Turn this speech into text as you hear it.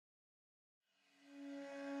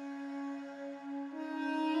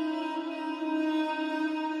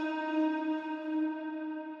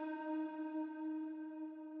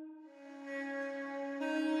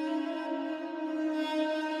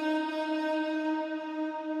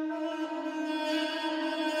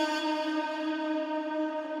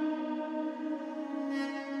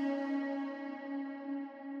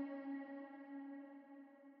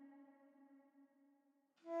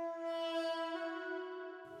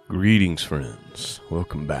Greetings, friends.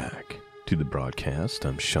 Welcome back to the broadcast.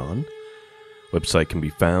 I'm Sean. Website can be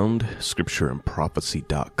found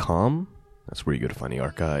scriptureandprophecy.com. That's where you go to find the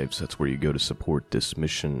archives. That's where you go to support this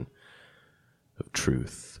mission of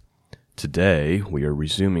truth. Today, we are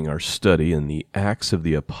resuming our study in the Acts of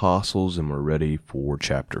the Apostles, and we're ready for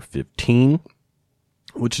chapter 15,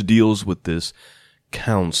 which deals with this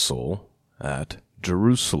council at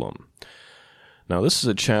Jerusalem. Now, this is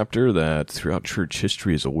a chapter that throughout church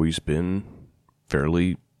history has always been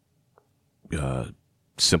fairly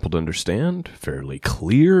simple to understand, fairly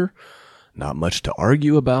clear, not much to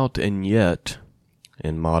argue about, and yet,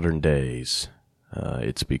 in modern days,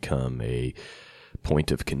 it's become a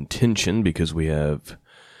point of contention because we have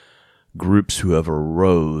groups who have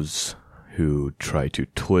arose who try to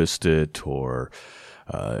twist it, or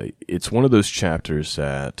it's one of those chapters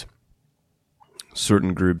that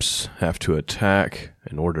certain groups have to attack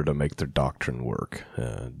in order to make their doctrine work.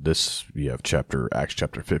 You have Acts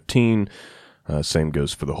chapter 15. Same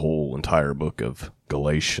goes for the whole entire book of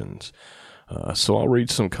Galatians. So I'll read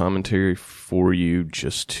some commentary for you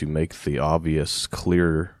just to make the obvious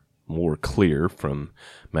more clear from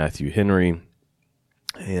Matthew Henry,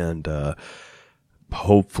 and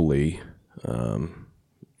hopefully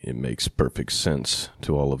it makes perfect sense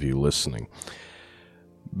to all of you listening.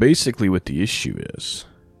 Basically what the issue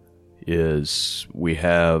is we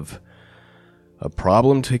have a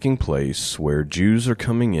problem taking place where Jews are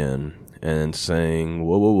coming in and saying,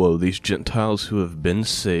 whoa, these Gentiles who have been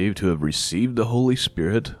saved, who have received the Holy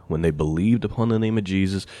Spirit when they believed upon the name of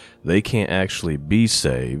Jesus, they can't actually be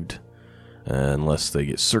saved unless they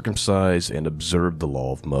get circumcised and observe the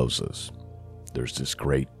law of Moses. There's this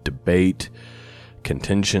great debate,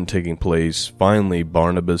 contention taking place. Finally,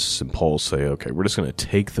 Barnabas and Paul say, okay, we're just going to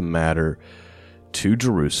take the matter to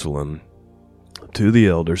Jerusalem, to the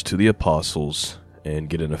elders, to the apostles, and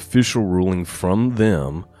get an official ruling from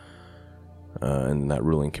them, and that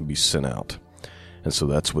ruling can be sent out. And so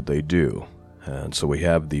that's what they do. And so we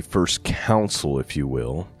have the first council, if you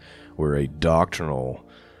will, where a doctrinal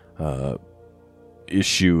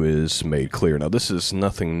issue is made clear. Now, this is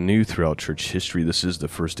nothing new throughout church history. This is the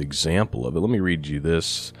first example of it. Let me read you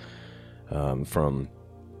this from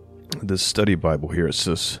this study Bible here. It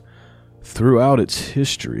says, throughout its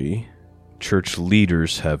history, church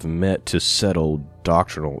leaders have met to settle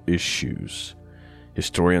doctrinal issues.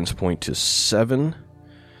 Historians point to 7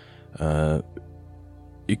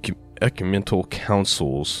 ecumenical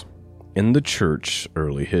councils in the church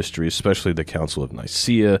early history, especially the Council of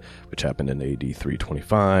Nicaea, which happened in AD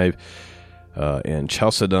 325, and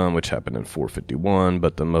Chalcedon, which happened in 451,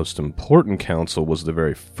 but the most important council was the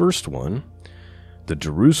very first one, the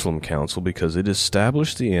Jerusalem Council, because it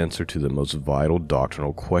established the answer to the most vital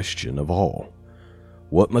doctrinal question of all.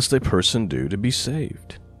 What must a person do to be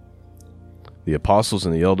saved? The apostles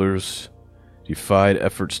and the elders defied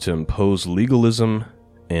efforts to impose legalism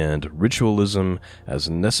and ritualism as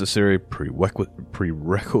necessary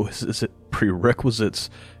prerequisites.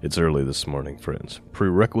 It's early this morning, friends.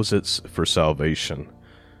 Prerequisites for salvation.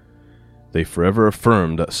 They forever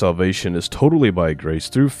affirmed that salvation is totally by grace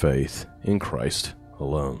through faith in Christ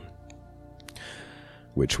alone,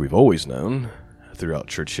 which we've always known throughout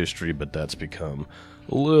church history, but that's become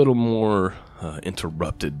a little more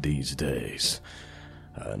interrupted these days.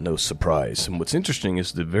 No surprise. And what's interesting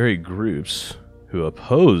is the very groups who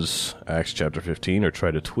oppose Acts chapter 15 or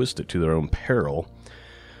try to twist it to their own peril,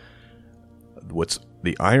 what's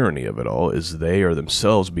the irony of it all is they are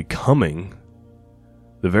themselves becoming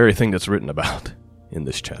the very thing that's written about in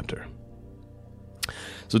this chapter.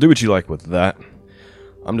 So do what you like with that.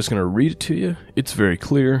 I'm just going to read it to you. It's very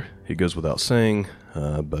clear. It goes without saying,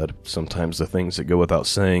 but sometimes the things that go without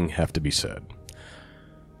saying have to be said.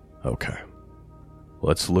 Okay.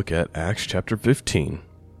 Let's look at Acts chapter 15.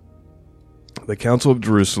 The Council of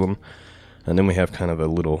Jerusalem, and then we have kind of a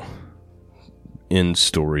little end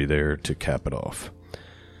story there to cap it off.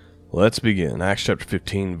 Let's begin. Acts chapter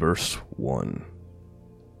 15, verse 1.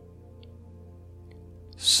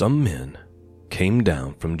 Some men came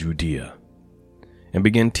down from Judea and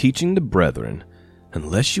began teaching the brethren,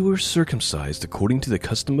 unless you are circumcised according to the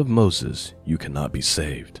custom of Moses, you cannot be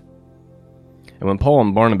saved. And when Paul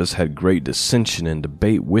and Barnabas had great dissension and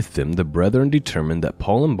debate with them, the brethren determined that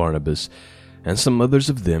Paul and Barnabas and some others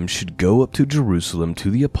of them should go up to Jerusalem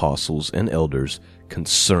to the apostles and elders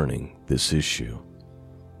concerning this issue.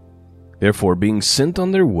 Therefore, being sent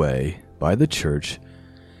on their way by the church,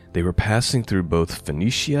 they were passing through both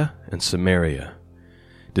Phoenicia and Samaria,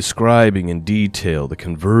 describing in detail the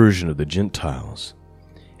conversion of the Gentiles,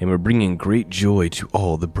 and were bringing great joy to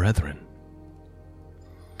all the brethren.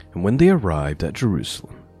 And when they arrived at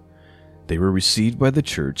Jerusalem, They were received by the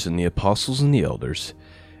church and the apostles and the elders,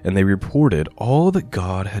 and they reported all that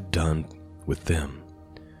God had done with them.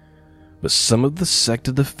 But some of the sect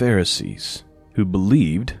of the Pharisees, who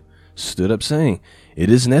believed, stood up saying, "It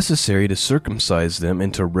is necessary to circumcise them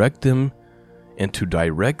and to direct them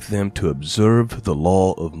to observe the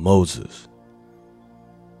law of Moses."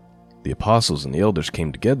 The apostles and the elders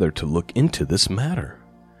came together to look into this matter.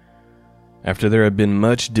 After there had been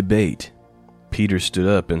much debate, Peter stood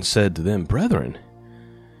up and said to them, "Brethren,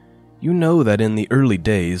 you know that in the early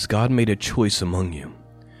days God made a choice among you,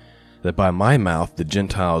 that by my mouth the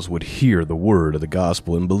Gentiles would hear the word of the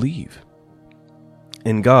gospel and believe.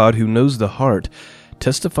 And God, who knows the heart,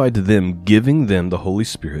 testified to them, giving them the Holy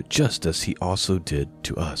Spirit, just as he also did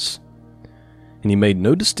to us. And he made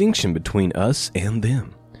no distinction between us and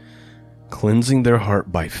them, cleansing their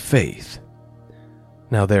heart by faith.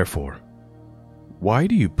 Now therefore, why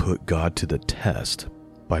do you put God to the test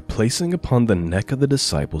by placing upon the neck of the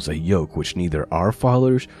disciples a yoke which neither our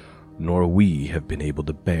fathers nor we have been able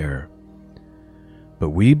to bear?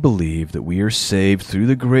 But we believe that we are saved through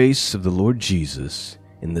the grace of the Lord Jesus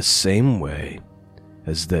in the same way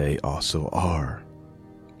as they also are."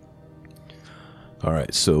 All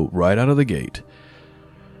right, so right out of the gate,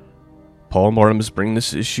 Paul and Barnabas bring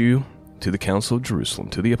this issue to the Council of Jerusalem,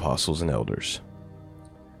 to the apostles and elders.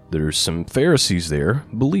 There's some Pharisees there,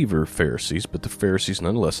 believer Pharisees, but the Pharisees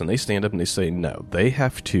nonetheless, and they stand up and they say no, they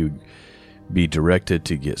have to be directed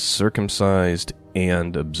to get circumcised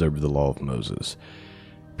and observe the law of Moses.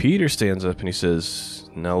 Peter stands up and he says,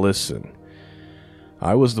 "Now listen,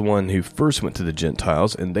 I was the one who first went to the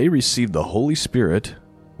Gentiles, and they received the Holy Spirit,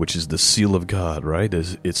 which is the seal of God, right?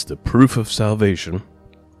 It's the proof of salvation.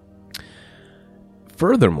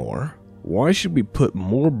 Furthermore, why should we put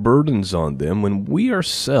more burdens on them when we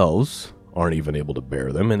ourselves aren't even able to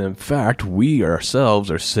bear them? And in fact, we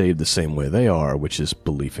ourselves are saved the same way they are, which is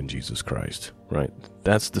belief in Jesus Christ, right?"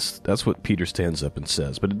 That's what Peter stands up and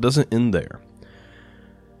says, but it doesn't end there.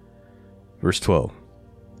 Verse 12.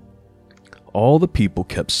 All the people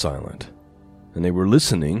kept silent, and they were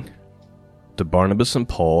listening to Barnabas and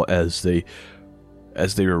Paul as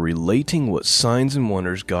they were relating what signs and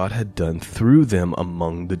wonders God had done through them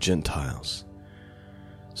among the Gentiles.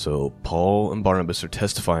 So Paul and Barnabas are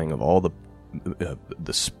testifying of all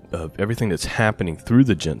of everything that's happening through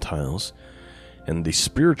the Gentiles, and the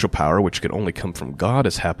spiritual power, which could only come from God,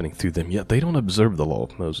 is happening through them, yet they don't observe the law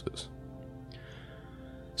of Moses.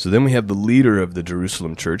 So then we have the leader of the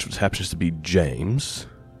Jerusalem church, which happens to be James,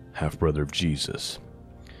 half-brother of Jesus.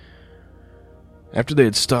 After they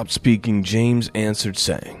had stopped speaking, James answered,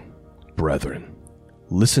 saying, "Brethren,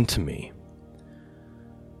 listen to me.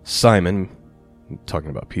 Simon," talking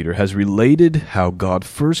about Peter, "has related how God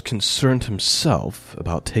first concerned himself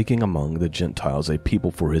about taking among the Gentiles a people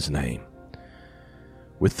for his name.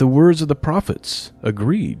 With the words of the prophets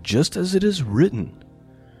agreed, just as it is written."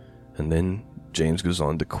 And then James goes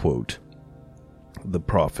on to quote the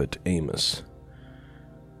prophet Amos.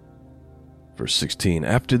 Verse 16,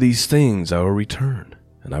 "After these things I will return,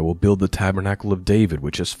 and I will build the tabernacle of David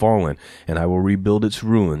which has fallen, and I will rebuild its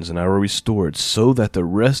ruins, and I will restore it, so that the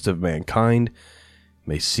rest of mankind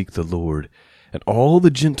may seek the Lord, and all the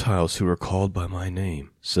Gentiles who are called by my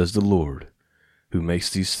name, says the Lord, who makes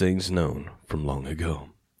these things known from long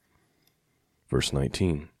ago." Verse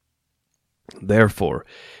 19, "Therefore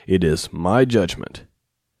it is my judgment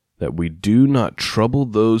that we do not trouble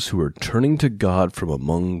those who are turning to God from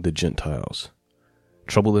among the Gentiles."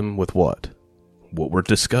 Trouble them with what? What we're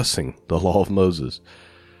discussing, the law of Moses.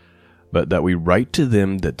 "But that we write to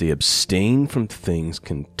them that they abstain from things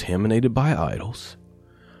contaminated by idols,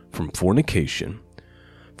 from fornication,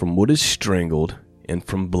 from what is strangled, and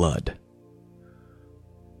from blood.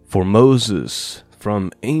 For Moses,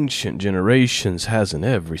 from ancient generations, has in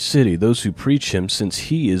every city those who preach him, since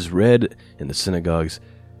he is read in the synagogues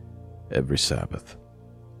every Sabbath."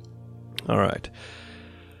 All right.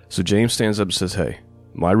 So James stands up and says, hey,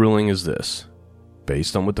 my ruling is this.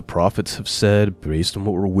 Based on what the prophets have said, based on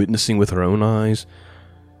what we're witnessing with our own eyes,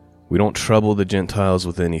 we don't trouble the Gentiles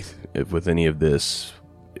with any of this,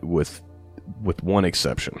 with one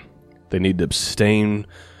exception. They need to abstain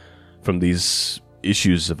from these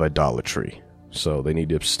issues of idolatry. So they need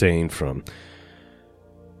to abstain from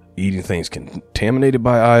eating things contaminated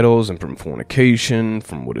by idols, and from fornication,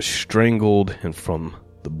 from what is strangled, and from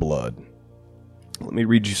the blood. Let me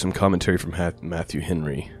read you some commentary from Matthew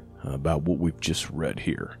Henry about what we've just read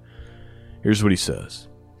here. Here's what he says.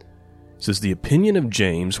 He says, "The opinion of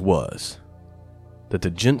James was that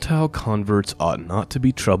the Gentile converts ought not to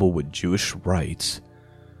be troubled with Jewish rites,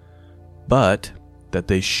 but that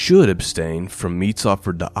they should abstain from meats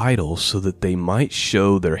offered to idols so that they might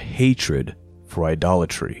show their hatred for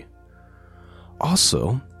idolatry.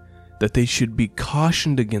 Also, that they should be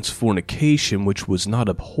cautioned against fornication, which was not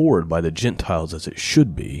abhorred by the Gentiles as it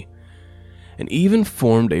should be, and even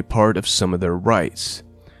formed a part of some of their rites.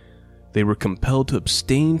 They were compelled to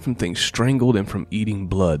abstain from things strangled and from eating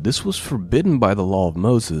blood. This was forbidden by the law of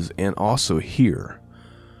Moses and also here.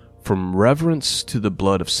 From reverence to the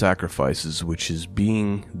blood of sacrifices which is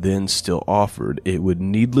being then still offered, it would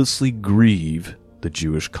needlessly grieve the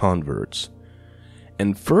Jewish converts,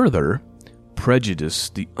 and further prejudice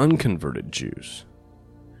the unconverted Jews.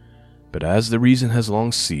 But as the reason has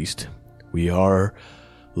long ceased, we are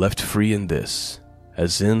left free in this,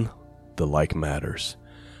 as in the like matters.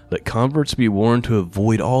 Let converts be warned to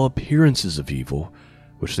avoid all appearances of evil,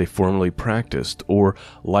 which they formerly practiced, or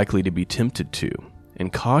likely to be tempted to,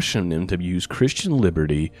 and caution them to use Christian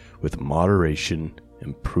liberty with moderation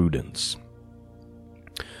and prudence.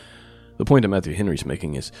 The point that Matthew Henry is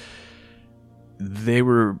making is they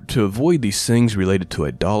were to avoid these things related to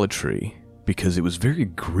idolatry because it was very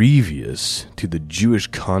grievous to the Jewish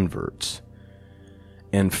converts.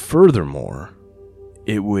 And furthermore,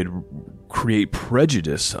 it would create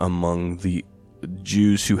prejudice among the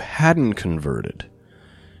Jews who hadn't converted.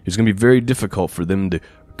 It's going to be very difficult for them to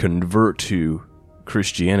convert to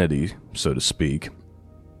Christianity, so to speak,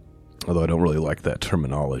 although I don't really like that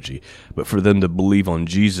terminology, but for them to believe on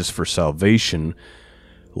Jesus for salvation,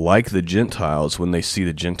 like the Gentiles, when they see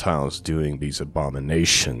the Gentiles doing these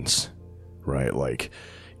abominations, right, like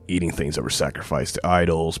eating things that were sacrificed to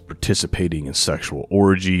idols, participating in sexual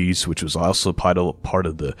orgies, which was also part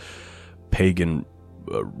of the pagan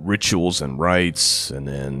rituals and rites, and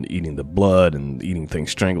then eating the blood and eating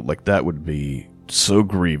things strangled, like that would be so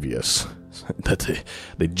grievous that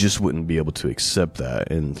they just wouldn't be able to accept that,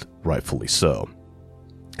 and rightfully so.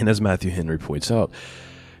 And as Matthew Henry points out,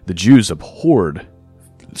 the Jews abhorred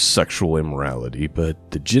sexual immorality,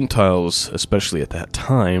 but the Gentiles, especially at that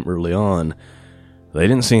time, early on, they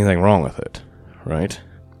didn't see anything wrong with it, right?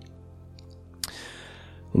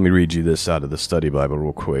 Let me read you this out of the Study Bible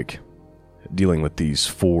real quick, dealing with these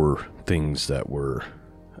 4 things that were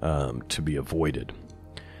to be avoided.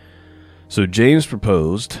 So James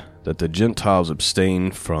proposed that the Gentiles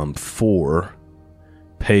abstain from 4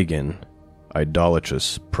 pagan,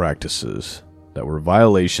 idolatrous practices that were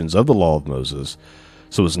violations of the law of Moses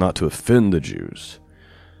so as not to offend the Jews.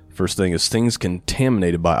 First thing is things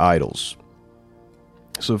contaminated by idols.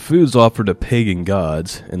 So foods offered to pagan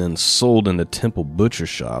gods and then sold in the temple butcher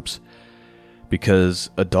shops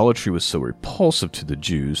because idolatry was so repulsive to the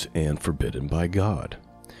Jews and forbidden by God.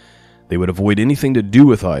 They would avoid anything to do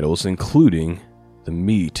with idols, including the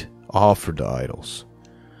meat offered to idols.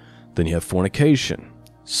 Then you have fornication,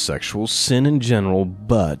 sexual sin in general,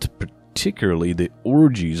 but particularly the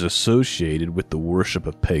orgies associated with the worship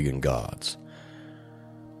of pagan gods.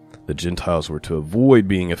 The Gentiles were to avoid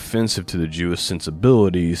being offensive to the Jewish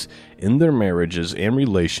sensibilities in their marriages and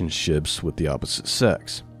relationships with the opposite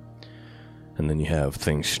sex. And then you have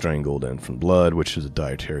things strangled and from blood, which is a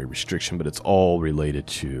dietary restriction, but it's all related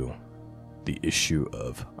to the issue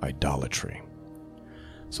of idolatry.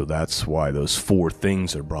 So that's why those 4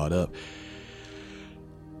 things are brought up,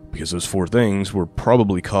 because those 4 things were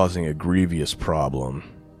probably causing a grievous problem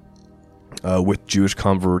with Jewish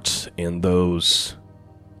converts and those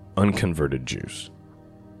unconverted Jews.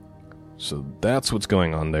 So that's what's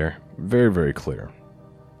going on there. Very, very clear.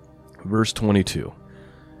 Verse 22.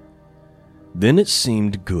 Then it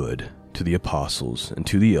seemed good to the apostles and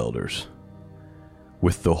to the elders,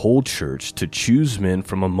 with the whole church, to choose men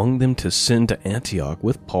from among them to send to Antioch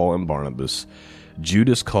with Paul and Barnabas,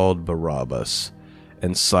 Judas called Barabbas,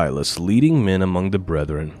 and Silas, leading men among the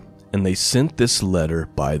brethren, and they sent this letter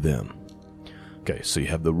by them. Okay, so you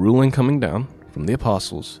have the ruling coming down from the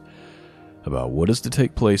apostles about what is to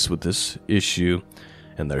take place with this issue,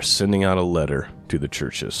 and they're sending out a letter to the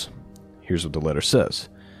churches. Here's what the letter says.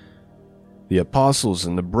 The apostles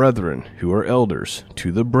and the brethren who are elders,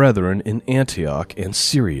 to the brethren in Antioch and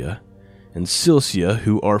Syria and Cilicia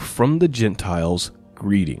who are from the Gentiles,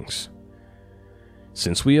 greetings.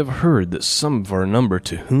 Since we have heard that some of our number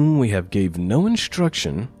to whom we have gave no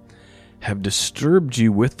instruction have disturbed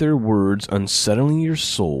you with their words, unsettling your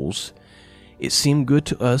souls, it seemed good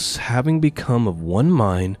to us, having become of one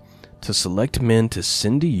mind, to select men to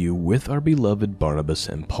send to you with our beloved Barnabas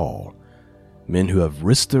and Paul, men who have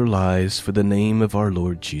risked their lives for the name of our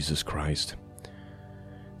Lord Jesus Christ.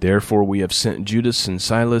 Therefore we have sent Judas and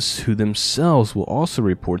Silas, who themselves will also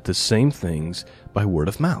report the same things by word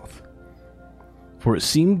of mouth. For it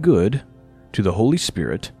seemed good to the Holy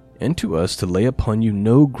Spirit and to us to lay upon you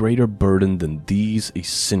no greater burden than these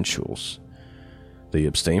essentials. That you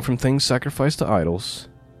abstain from things sacrificed to idols,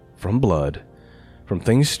 from blood, from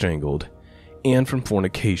things strangled, and from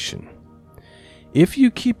fornication. If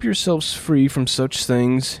you keep yourselves free from such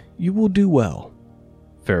things, you will do well.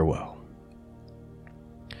 Farewell.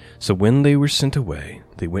 So when they were sent away,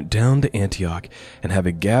 they went down to Antioch, and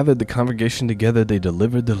having gathered the congregation together, they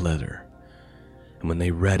delivered the letter. And when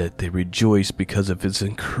they read it, they rejoiced because of its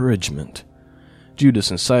encouragement.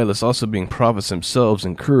 Judas and Silas, also being prophets themselves,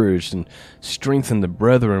 encouraged and strengthened the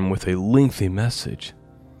brethren with a lengthy message.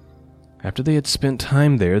 After they had spent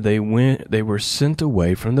time there, they were sent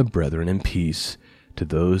away from the brethren in peace to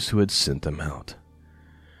those who had sent them out.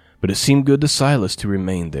 But it seemed good to Silas to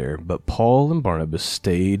remain there, but Paul and Barnabas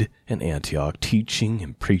stayed in Antioch, teaching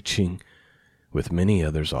and preaching, with many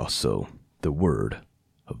others also, the word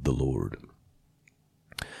of the Lord.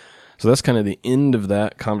 So that's kind of the end of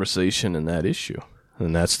that conversation and that issue.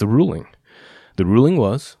 And that's the ruling. The ruling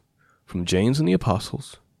was, from James and the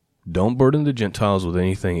apostles, don't burden the Gentiles with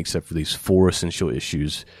anything except for these 4 essential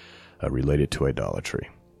issues related to idolatry.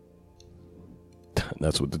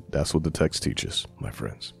 That's what the text teaches, my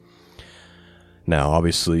friends. Now,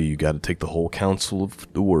 obviously, you got to take the whole counsel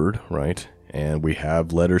of the word, right? And we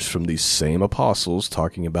have letters from these same apostles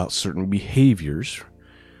talking about certain behaviors.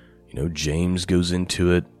 You know, James goes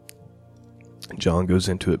into it. John goes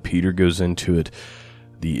into it. Peter goes into it.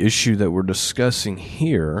 The issue that we're discussing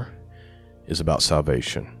here is about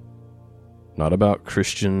salvation, not about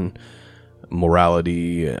Christian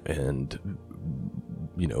morality and,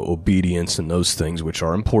 obedience and those things, which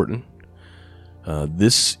are important.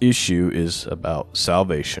 This issue is about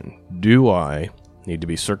salvation. Do I need to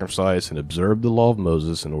be circumcised and observe the law of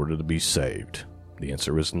Moses in order to be saved? The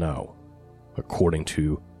answer is no, according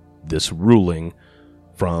to this ruling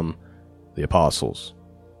from the apostles.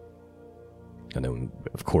 And then,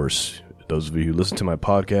 of course, those of you who listen to my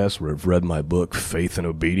podcast or have read my book, Faith and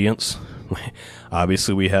Obedience,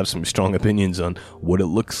 obviously we have some strong opinions on what it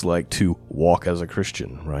looks like to walk as a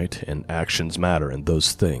Christian, right? And actions matter and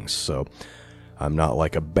those things. So I'm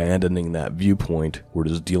not abandoning that viewpoint. We're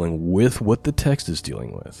just dealing with what the text is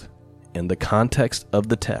dealing with and the context of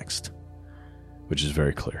the text, which is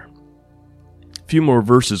very clear. A few more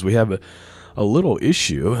verses. We have a little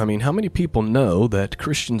issue. I mean, how many people know that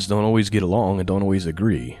Christians don't always get along and don't always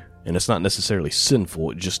agree? And it's not necessarily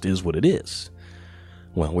sinful, it just is what it is.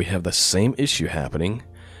 Well, we have the same issue happening.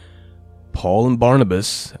 Paul and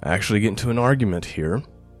Barnabas actually get into an argument here.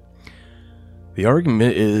 The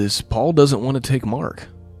argument is Paul doesn't want to take Mark.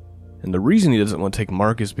 And the reason he doesn't want to take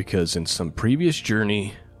Mark is because in some previous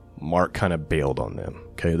journey, Mark kind of bailed on them.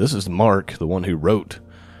 Okay, this is Mark, the one who wrote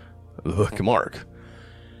the book of Mark.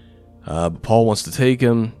 But Paul wants to take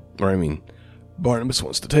him, Barnabas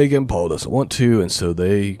wants to take him, Paul doesn't want to, and so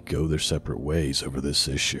they go their separate ways over this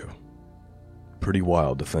issue. Pretty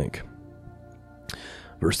wild to think.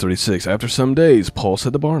 Verse 36, after some days, Paul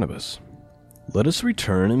said to Barnabas, let us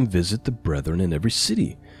return and visit the brethren in every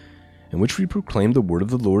city, in which we proclaim the word of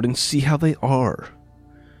the Lord and see how they are.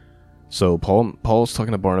 So Paul's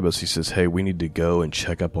talking to Barnabas. He says, hey, we need to go and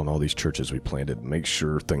check up on all these churches we planted, make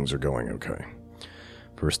sure things are going okay.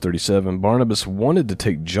 Verse 37, Barnabas wanted to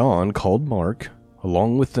take John, called Mark,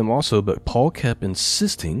 along with them also, but Paul kept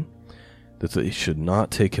insisting that they should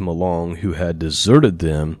not take him along, who had deserted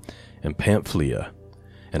them in Pamphylia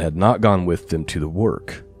and had not gone with them to the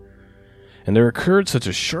work. And there occurred such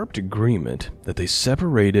a sharp agreement that they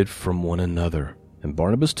separated from one another, and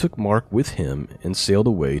Barnabas took Mark with him and sailed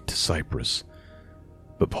away to Cyprus.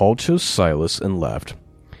 But Paul chose Silas and left,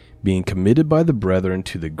 being committed by the brethren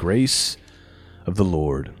to the grace of the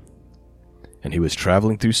Lord. And he was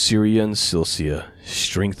traveling through Syria and Cilicia,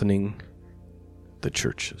 strengthening the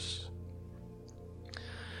churches.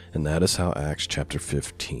 And that is how Acts chapter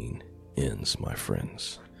 15 ends, my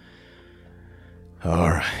friends. All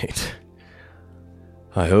right.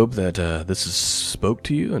 I hope that this has spoke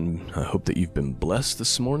to you, and I hope that you've been blessed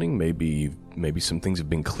this morning. Maybe some things have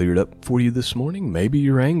been cleared up for you this morning. Maybe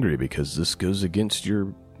you're angry because this goes against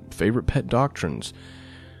your favorite pet doctrines.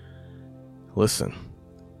 Listen,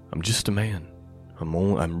 I'm just a man.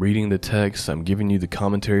 I'm reading the text. I'm giving you the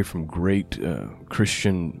commentary from great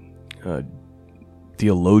Christian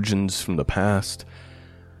theologians from the past.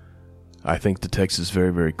 I think the text is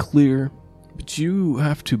very, very clear, but you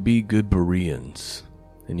have to be good Bereans,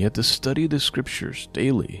 and you have to study the scriptures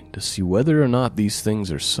daily to see whether or not these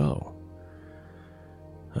things are so.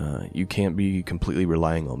 You can't be completely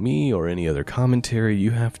relying on me or any other commentary.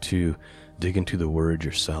 You have to dig into the Word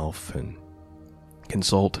yourself and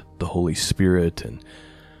consult the Holy Spirit and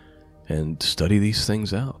and study these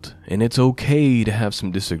things out. And it's okay to have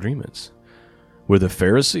some disagreements. Were the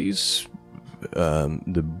Pharisees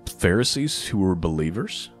who were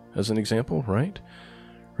believers, as an example, right?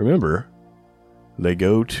 Remember, they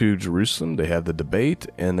go to Jerusalem, they have the debate,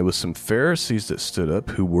 and there was some Pharisees that stood up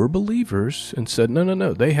who were believers and said,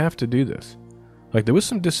 no, they have to do this. Like, there was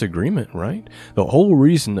some disagreement, right? The whole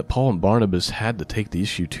reason that Paul and Barnabas had to take the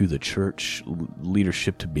issue to the church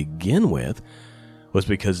leadership to begin with was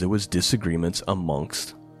because there was disagreements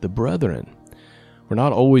amongst the brethren. We're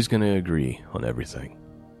not always going to agree on everything,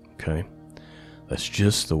 okay? That's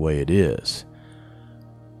just the way it is.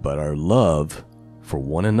 But our love for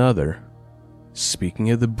one another,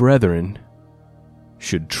 speaking of the brethren,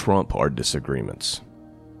 should trump our disagreements.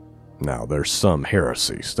 Now, there's some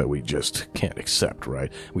heresies that we just can't accept,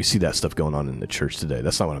 right? We see that stuff going on in the church today.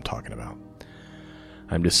 That's not what I'm talking about.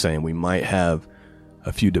 I'm just saying we might have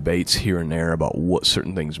a few debates here and there about what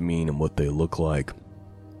certain things mean and what they look like.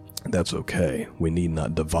 That's okay. We need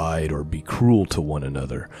not divide or be cruel to one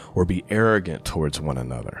another or be arrogant towards one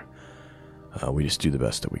another. We just do the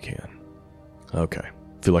best that we can. Okay.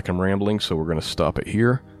 Feel like I'm rambling, so we're going to stop it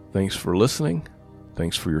here. Thanks for listening.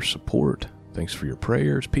 Thanks for your support. Thanks for your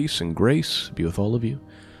prayers. Peace and grace be with all of you.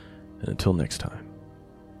 And until next time,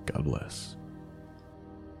 God bless.